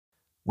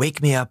Wake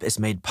Me Up is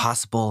made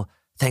possible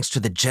thanks to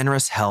the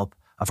generous help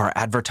of our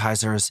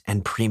advertisers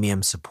and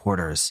premium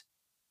supporters.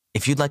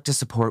 If you'd like to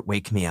support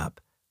Wake Me Up,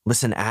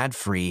 listen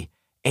ad-free,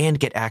 and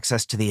get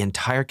access to the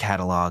entire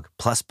catalog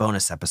plus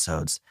bonus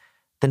episodes,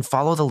 then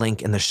follow the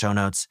link in the show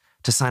notes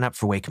to sign up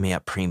for Wake Me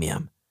Up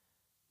Premium.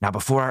 Now,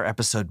 before our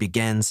episode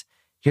begins,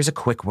 here's a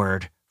quick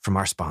word from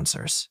our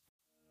sponsors.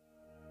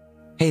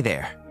 Hey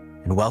there,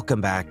 and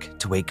welcome back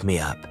to Wake Me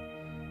Up.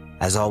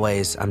 As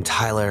always, I'm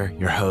Tyler,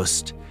 your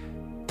host.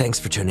 Thanks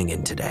for tuning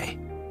in today.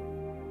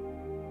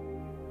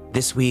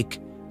 This week,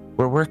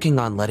 we're working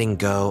on letting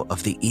go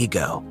of the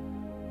ego,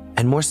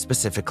 and more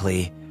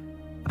specifically,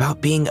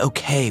 about being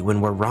okay when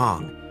we're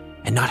wrong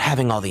and not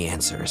having all the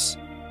answers.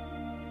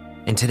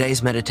 In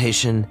today's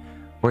meditation,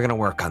 we're going to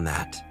work on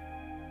that.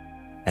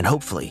 And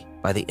hopefully,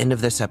 by the end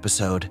of this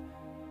episode,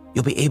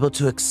 you'll be able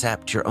to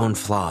accept your own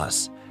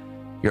flaws,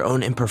 your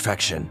own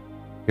imperfection,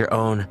 your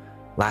own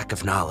lack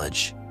of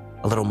knowledge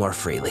a little more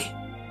freely.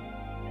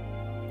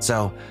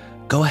 So,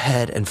 go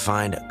ahead and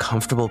find a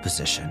comfortable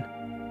position.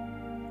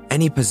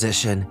 Any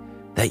position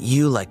that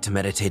you like to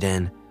meditate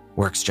in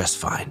works just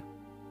fine.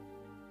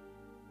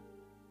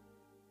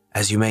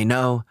 As you may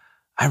know,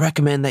 I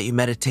recommend that you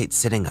meditate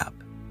sitting up,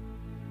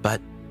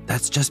 but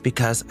that's just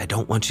because I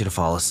don't want you to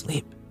fall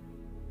asleep.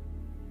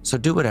 So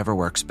do whatever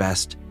works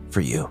best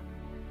for you.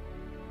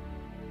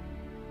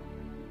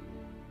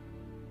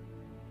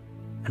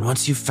 And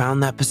once you've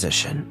found that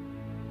position,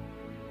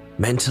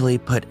 mentally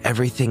put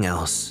everything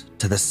else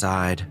to the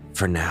side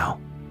for now.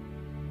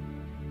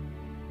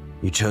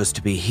 You chose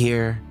to be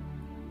here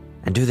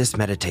and do this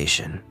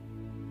meditation.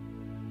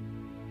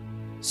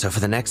 So for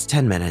the next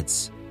 10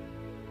 minutes,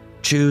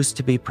 choose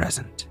to be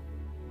present.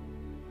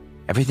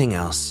 Everything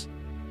else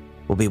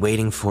will be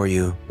waiting for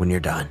you when you're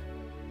done.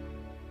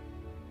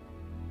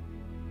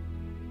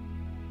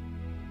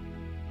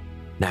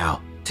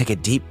 Now, take a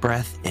deep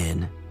breath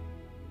in,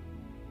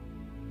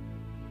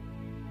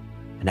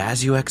 and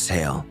as you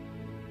exhale,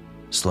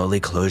 slowly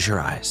close your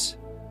eyes.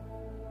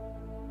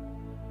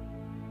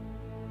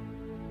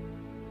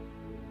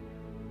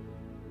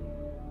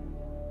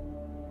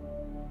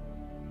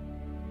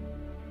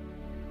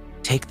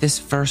 Take this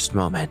first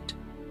moment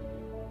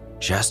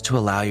just to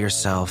allow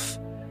yourself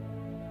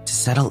to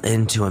settle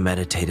into a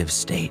meditative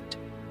state.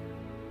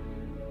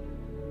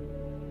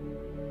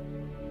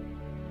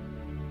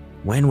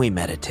 When we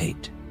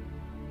meditate,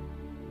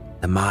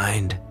 the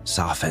mind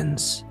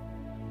softens,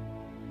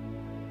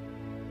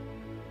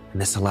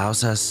 and this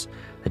allows us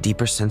a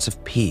deeper sense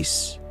of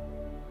peace,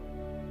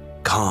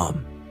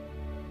 calm,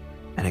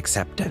 and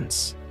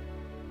acceptance.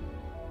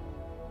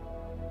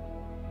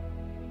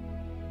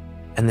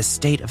 And the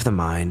state of the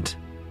mind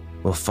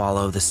will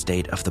follow the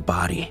state of the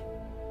body.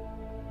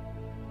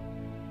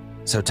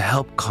 So to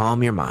help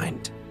calm your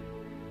mind,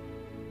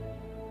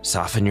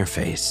 soften your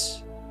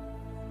face.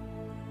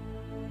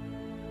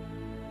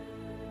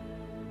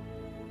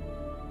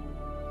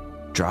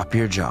 Drop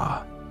your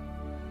jaw.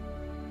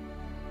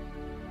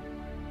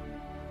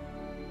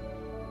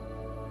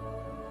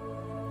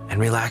 And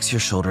relax your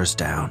shoulders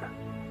down.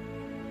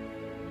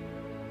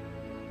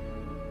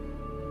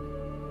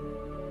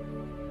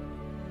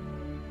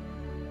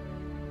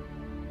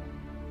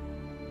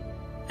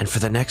 And for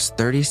the next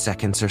 30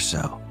 seconds or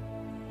so,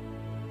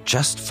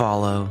 just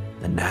follow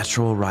the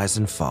natural rise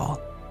and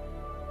fall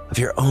of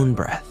your own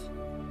breath.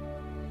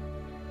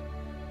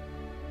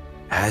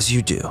 As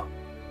you do,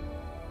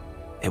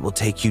 it will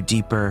take you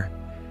deeper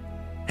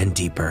and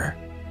deeper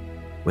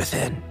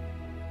within.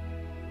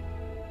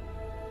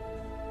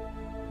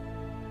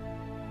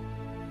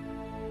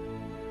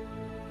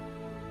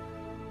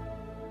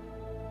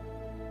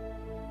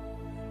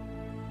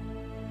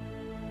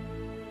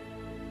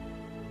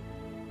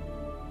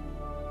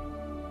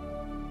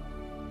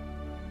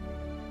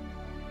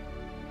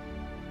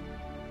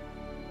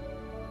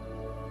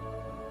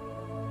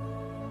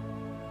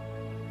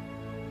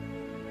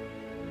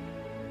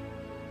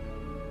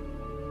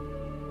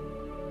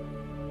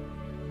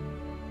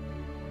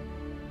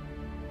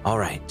 All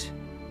right,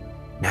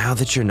 now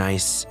that you're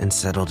nice and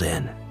settled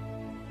in,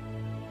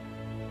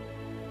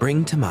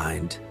 bring to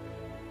mind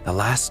the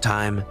last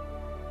time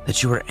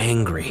that you were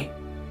angry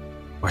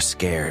or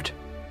scared.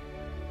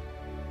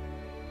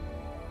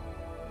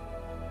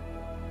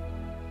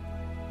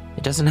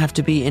 It doesn't have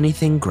to be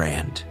anything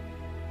grand,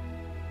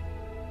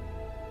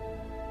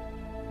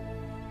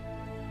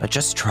 but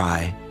just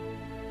try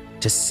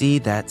to see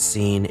that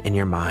scene in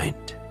your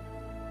mind.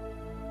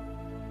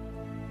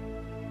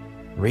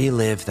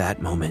 Relive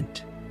that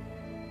moment.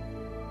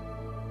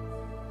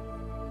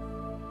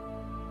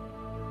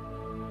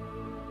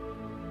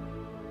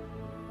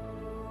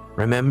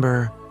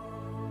 Remember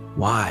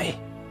why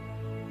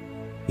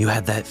you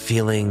had that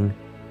feeling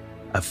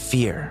of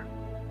fear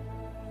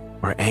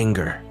or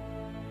anger.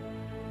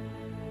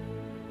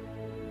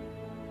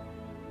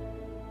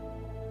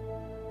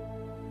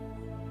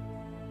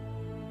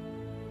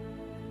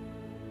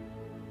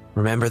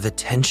 Remember the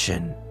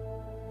tension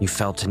you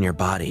felt in your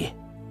body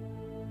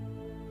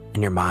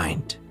and your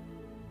mind.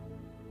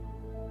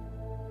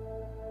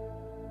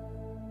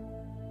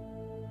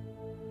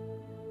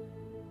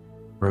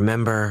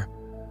 Remember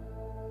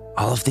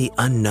all of the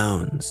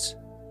unknowns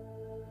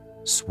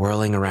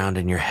swirling around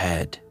in your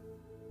head.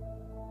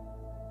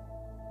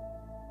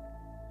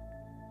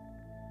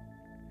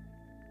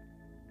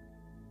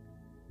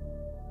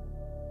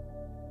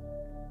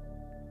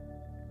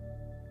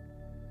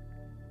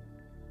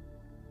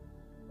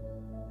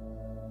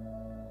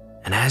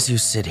 And as you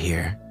sit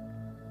here,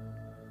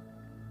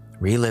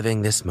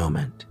 reliving this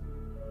moment,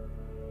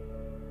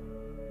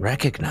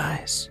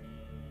 recognize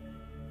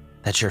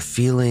that your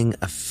feeling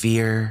of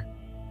fear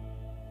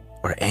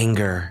or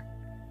anger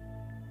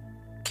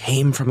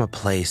came from a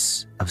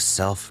place of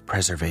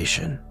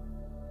self-preservation.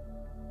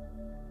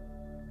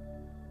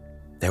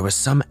 There was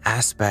some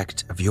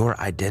aspect of your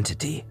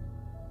identity,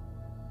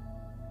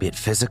 be it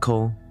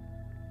physical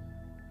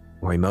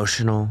or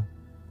emotional,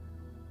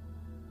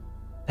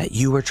 that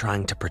you were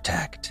trying to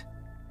protect.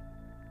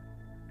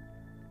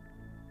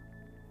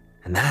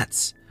 And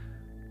that's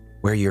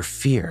where your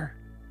fear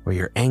or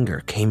your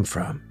anger came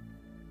from.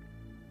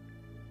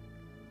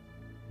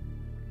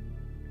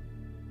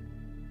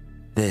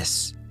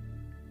 This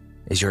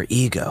is your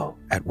ego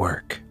at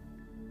work.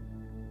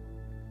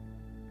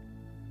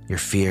 Your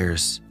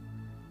fears,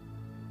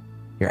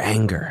 your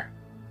anger,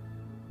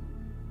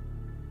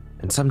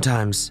 and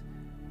sometimes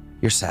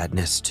your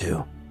sadness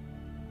too.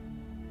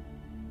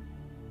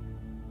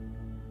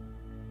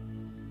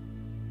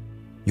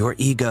 Your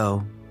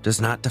ego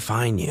does not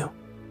define you,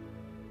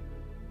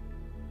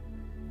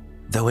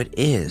 though it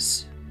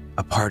is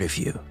a part of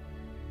you.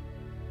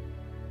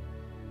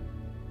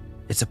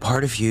 It's a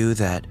part of you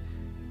that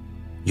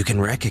you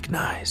can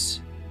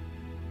recognize,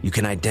 you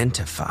can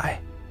identify,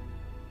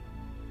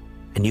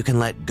 and you can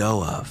let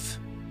go of.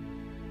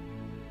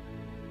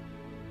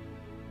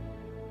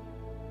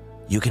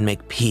 You can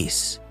make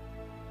peace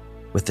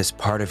with this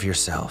part of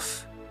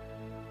yourself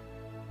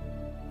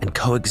and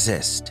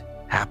coexist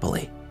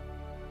happily.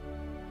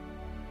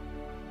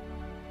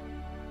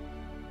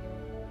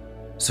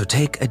 So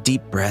take a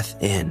deep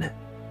breath in,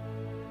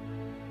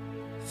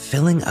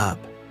 filling up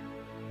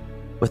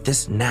with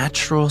this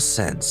natural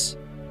sense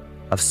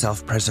of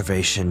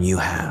self-preservation you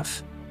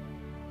have.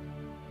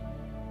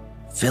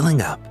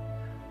 Filling up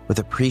with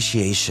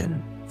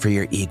appreciation for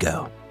your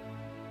ego.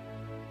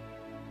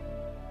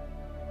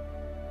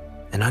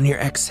 And on your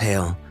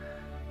exhale,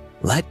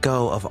 let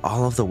go of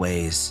all of the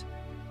ways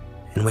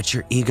in which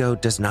your ego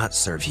does not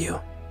serve you.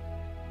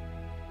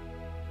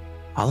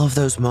 All of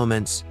those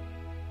moments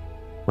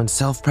when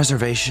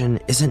self-preservation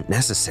isn't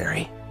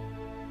necessary.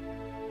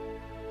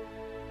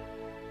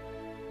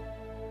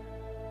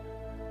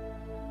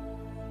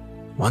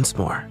 Once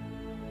more,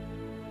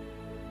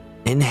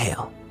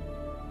 inhale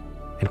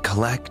and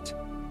collect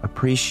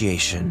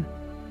appreciation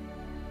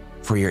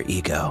for your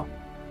ego,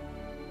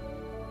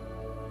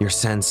 your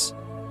sense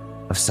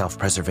of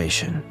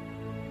self-preservation.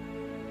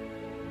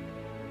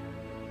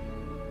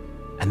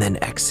 And then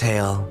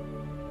exhale,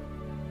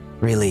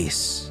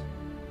 release,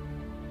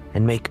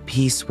 and make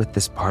peace with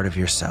this part of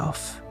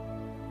yourself,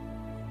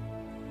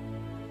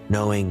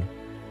 knowing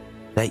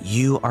that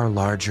you are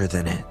larger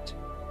than it.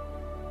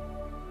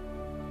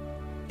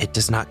 It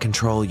does not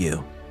control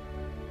you.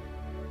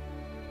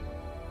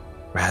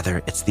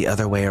 Rather, it's the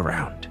other way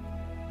around.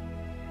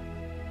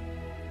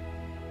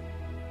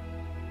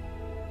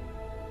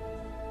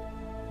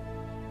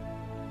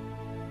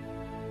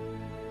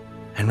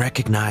 And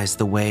recognize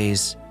the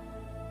ways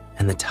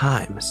and the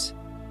times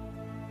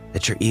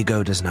that your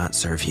ego does not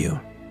serve you.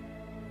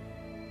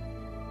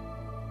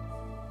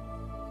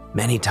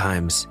 Many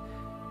times,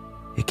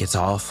 it gets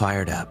all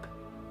fired up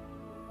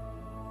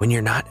when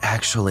you're not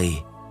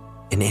actually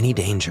in any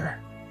danger.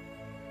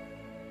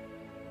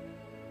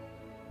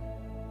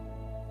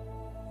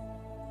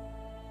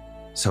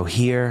 So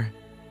here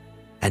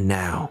and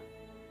now,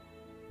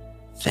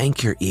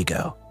 thank your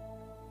ego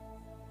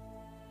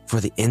for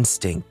the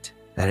instinct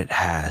that it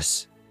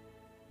has,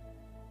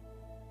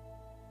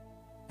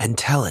 and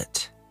tell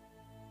it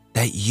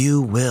that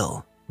you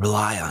will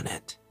rely on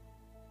it,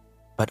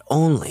 but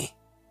only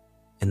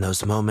in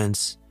those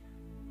moments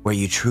where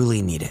you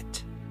truly need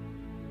it.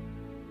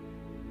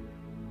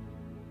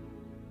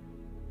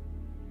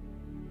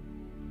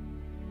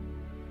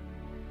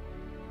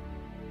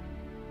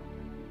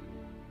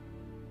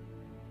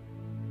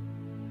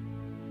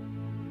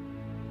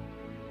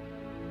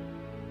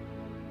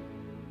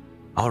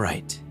 All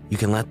right, you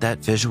can let that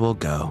visual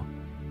go.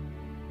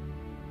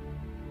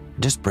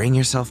 Just bring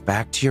yourself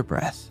back to your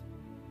breath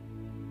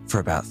for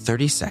about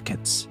 30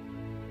 seconds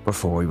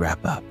before we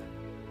wrap up.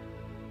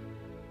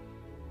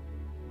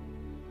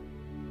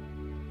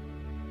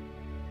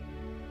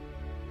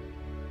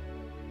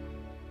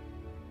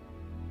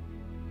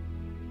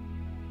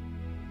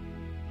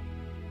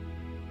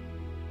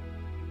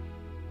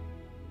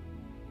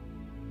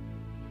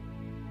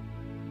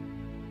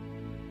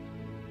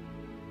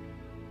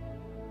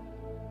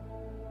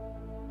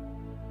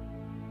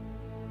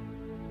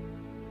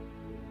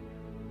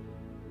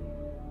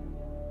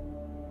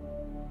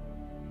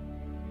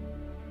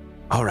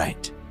 All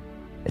right,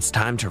 it's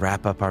time to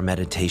wrap up our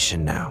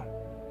meditation now.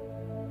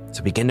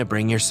 So begin to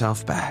bring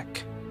yourself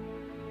back.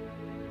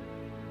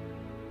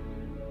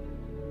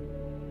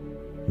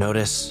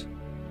 Notice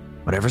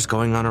whatever's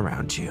going on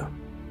around you.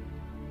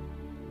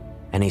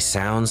 Any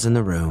sounds in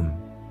the room,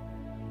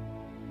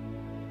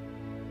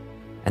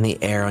 and the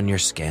air on your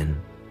skin.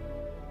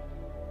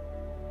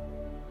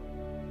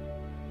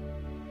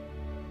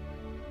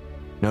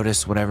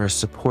 Notice whatever's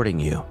supporting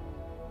you,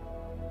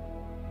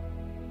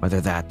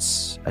 whether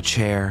that's a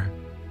chair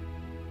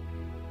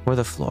or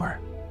the floor.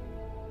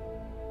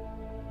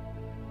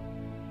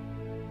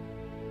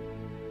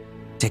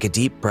 Take a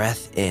deep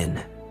breath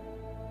in,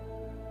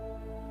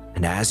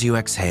 and as you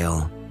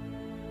exhale,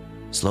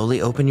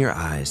 slowly open your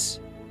eyes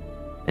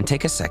and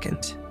take a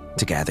second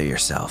to gather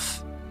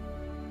yourself.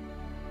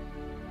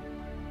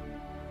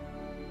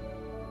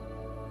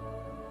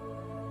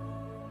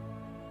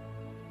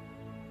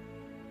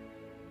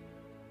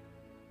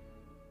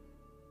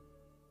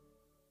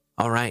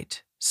 All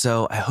right,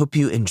 so I hope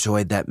you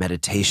enjoyed that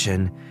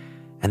meditation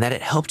and that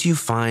it helped you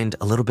find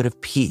a little bit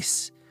of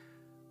peace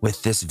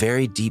with this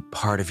very deep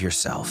part of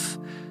yourself,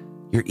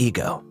 your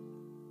ego.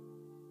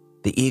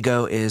 The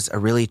ego is a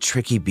really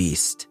tricky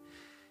beast.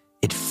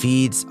 It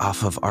feeds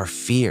off of our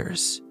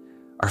fears,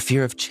 our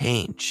fear of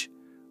change,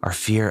 our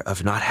fear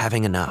of not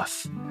having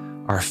enough,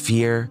 our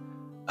fear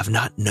of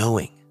not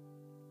knowing.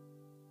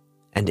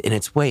 And in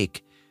its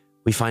wake,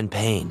 we find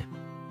pain.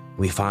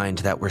 We find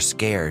that we're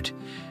scared,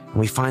 and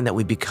we find that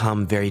we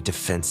become very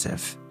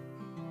defensive.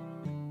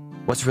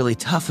 What's really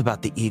tough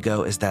about the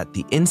ego is that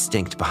the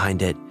instinct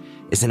behind it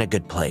is in a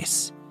good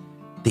place.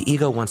 The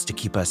ego wants to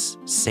keep us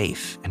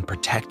safe and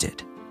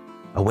protected,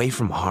 away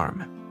from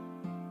harm.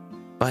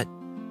 But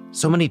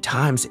so many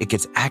times it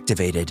gets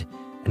activated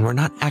and we're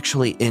not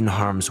actually in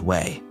harm's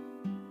way.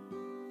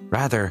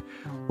 Rather,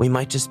 we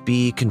might just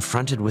be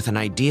confronted with an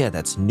idea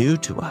that's new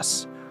to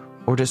us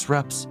or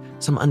disrupts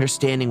some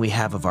understanding we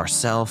have of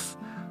ourselves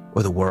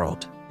or the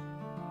world.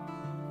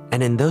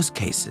 And in those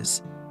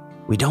cases,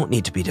 we don't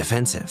need to be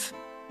defensive.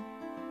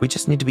 We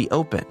just need to be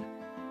open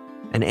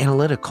and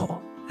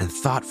analytical and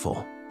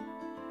thoughtful.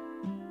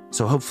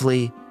 So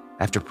hopefully,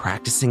 after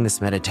practicing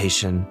this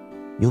meditation,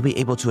 you'll be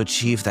able to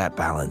achieve that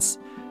balance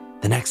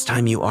the next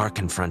time you are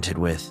confronted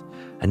with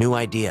a new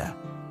idea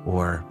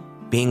or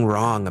being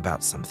wrong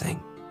about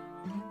something.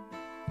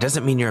 It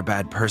doesn't mean you're a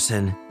bad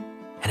person,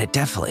 and it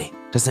definitely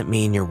doesn't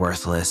mean you're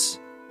worthless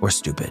or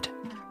stupid.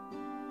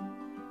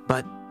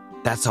 But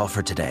that's all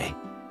for today.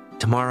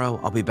 Tomorrow,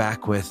 I'll be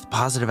back with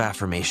positive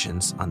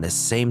affirmations on this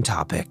same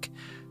topic,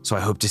 so I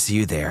hope to see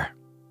you there.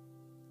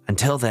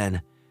 Until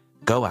then,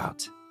 go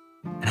out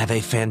and have a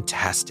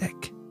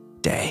fantastic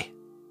day.